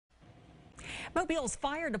Mobile's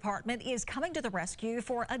fire department is coming to the rescue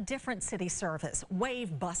for a different city service,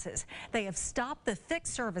 Wave buses. They have stopped the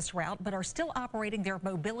fixed service route but are still operating their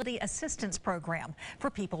mobility assistance program for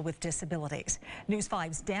people with disabilities. News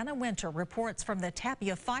 5's Dana Winter reports from the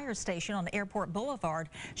Tapia Fire Station on Airport Boulevard,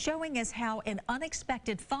 showing us how an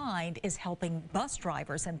unexpected find is helping bus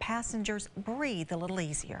drivers and passengers breathe a little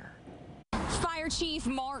easier. Fire Chief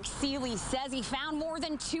Mark Seeley says he found more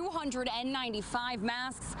than 295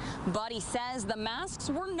 masks, but he says the masks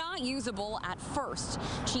were not usable at first.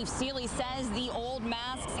 Chief Seeley says the old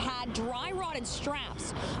masks had dry-rotted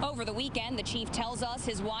straps. Over the weekend, the chief tells us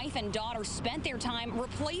his wife and daughter spent their time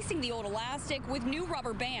replacing the old elastic with new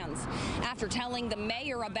rubber bands. After telling the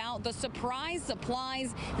mayor about the surprise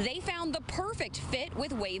supplies, they found the perfect fit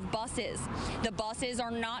with Wave buses. The buses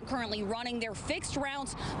are not currently running their fixed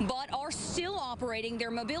routes, but are still operating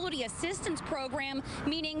their mobility assistance program,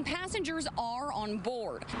 meaning passengers are on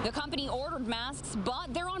board. The company ordered masks,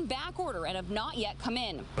 but they're on back order and have not yet come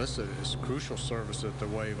in. It's a crucial service that the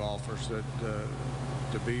Wave offers, that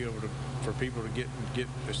to be able to, for people to get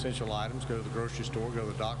essential items, go to the grocery store, go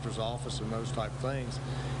to the doctor's office, and those type of things,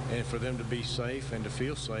 and for them to be safe and to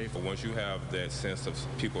feel safe. But once you have that sense of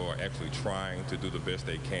people are actually trying to do the best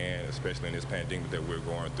they can, especially in this pandemic that we're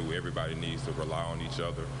going through, everybody needs to rely on each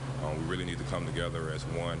other. We really need to come together as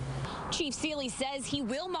one. Chief Seeley says he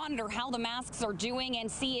will monitor how the masks are doing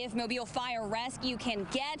and see if Mobile Fire Rescue can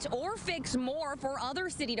get or fix more for other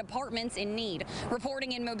city departments in need.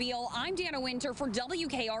 Reporting in Mobile, I'm Dana Winter for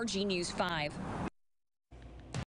WKRG News 5.